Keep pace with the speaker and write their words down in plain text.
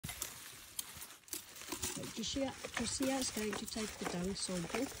Josiya is going to take the dung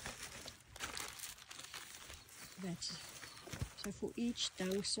sample. So for each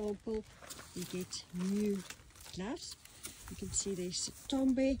dung sample, you get new gloves. You can see there's a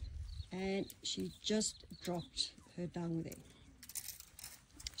tombe, and she just dropped her dung there.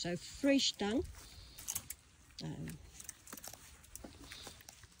 So fresh dung.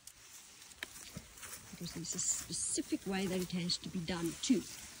 Because there's a specific way that it has to be done too.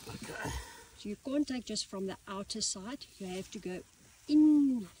 Okay. So you can't take just from the outer side, you have to go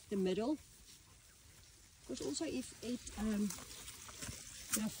in the middle. Because also if it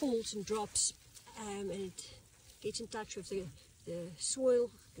falls and drops and it gets in touch with the soil,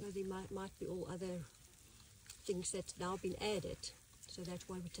 there might be all other things that's now been added. So that's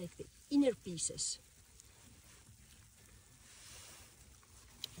why we take the inner pieces.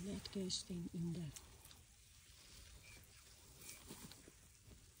 And that goes then in the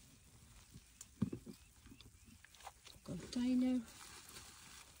container.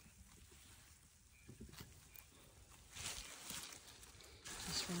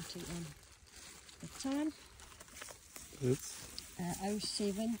 Just writing on the time. It's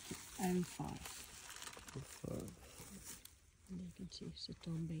 07:05. And you can see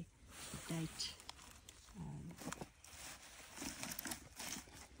Satombe, the date.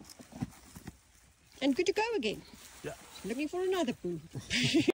 And good to go again. Yeah. Looking for another pool.